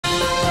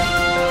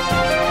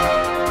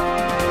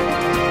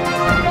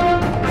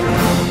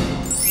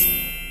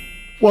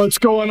What's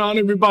going on,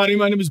 everybody?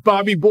 My name is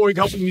Bobby Borg,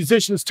 helping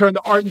musicians turn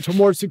the art into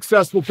more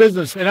successful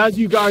business. And as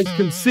you guys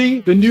can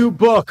see, the new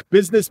book,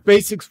 Business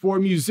Basics for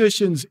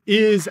Musicians,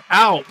 is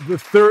out. The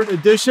third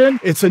edition.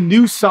 It's a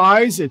new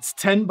size. It's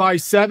 10 by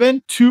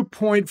 7,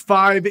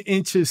 2.5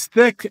 inches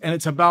thick, and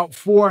it's about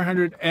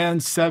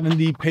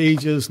 470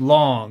 pages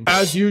long.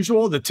 As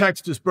usual, the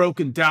text is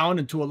broken down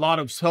into a lot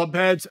of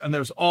subheads, and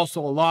there's also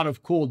a lot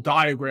of cool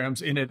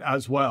diagrams in it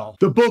as well.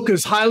 The book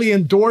is highly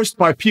endorsed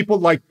by people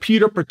like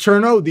Peter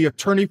Paterno, the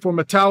attorney for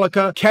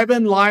Metallica,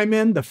 Kevin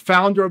Lyman, the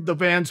founder of the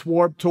Vans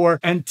Warped Tour,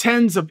 and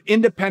tens of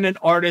independent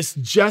artists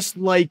just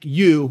like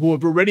you who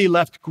have already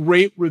left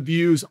great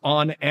reviews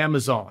on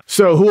Amazon.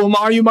 So who am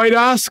I, you might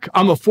ask?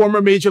 I'm a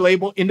former major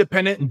label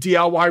independent and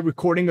DIY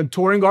recording and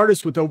touring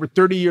artist with over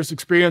 30 years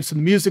experience in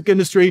the music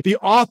industry, the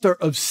author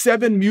of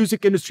 7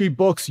 music industry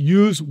books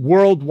used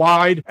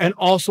worldwide, and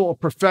also a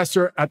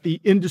professor at the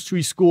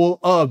industry school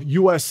of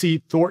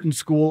USC Thornton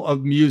School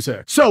of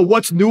Music. So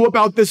what's new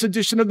about this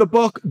edition of the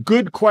book?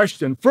 Good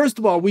question. First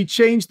of all, we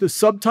changed the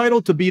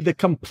subtitle to be the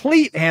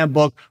complete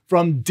handbook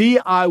from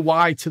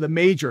DIY to the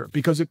major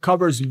because it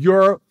covers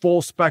your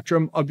full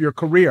spectrum of your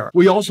career.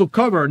 We also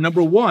cover,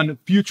 number 1,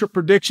 future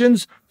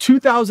predictions,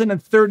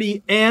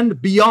 2030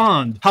 and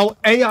beyond, how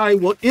AI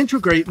will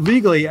integrate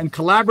legally and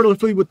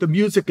collaboratively with the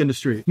music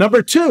industry.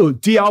 Number 2,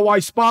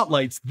 DIY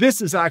spotlights.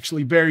 This is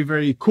actually very,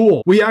 very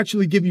cool. We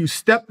actually give you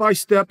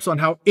step-by-steps on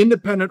how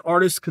independent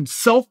artists can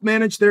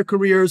self-manage their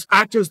careers,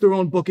 act as their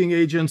own booking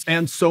agents,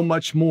 and so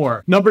much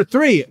more. Number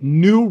 3,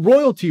 new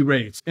royalty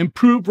rates,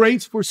 improved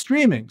rates for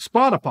streaming,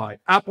 Spotify,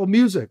 Apple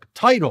Music,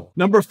 Tidal.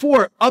 Number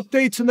 4,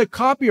 updates in the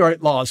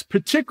copyright laws,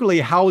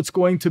 particularly how it's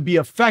going to be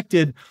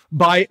affected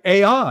by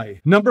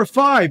AI. Number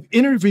 5,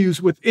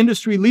 interviews with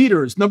industry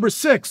leaders. Number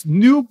 6,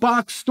 new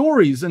box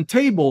stories and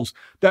tables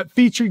that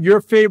feature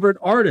your favorite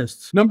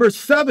artists. Number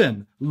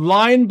 7,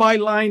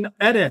 line-by-line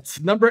edits.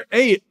 Number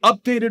 8,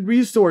 updated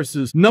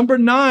resources. Number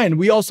 9,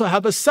 we also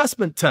have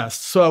assessment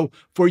tests. So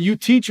for you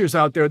teachers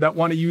out there that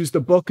want to use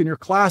the book in your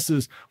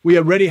classes, we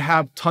already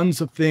have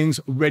tons of things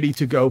ready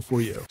to go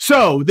for you.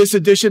 So this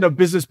edition of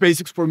Business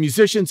Basics for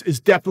Musicians is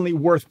definitely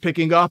worth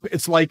picking up.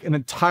 It's like an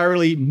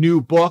entirely new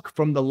book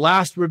from the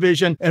last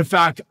revision. In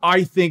fact,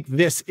 I think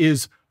this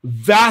is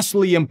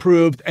vastly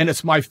improved, and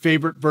it's my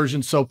favorite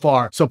version so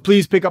far. So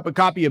please pick up a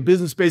copy of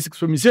Business Basics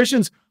for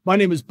Musicians. My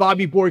name is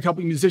Bobby Borg,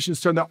 helping musicians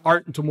turn their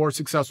art into more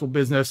successful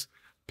business.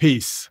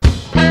 Peace.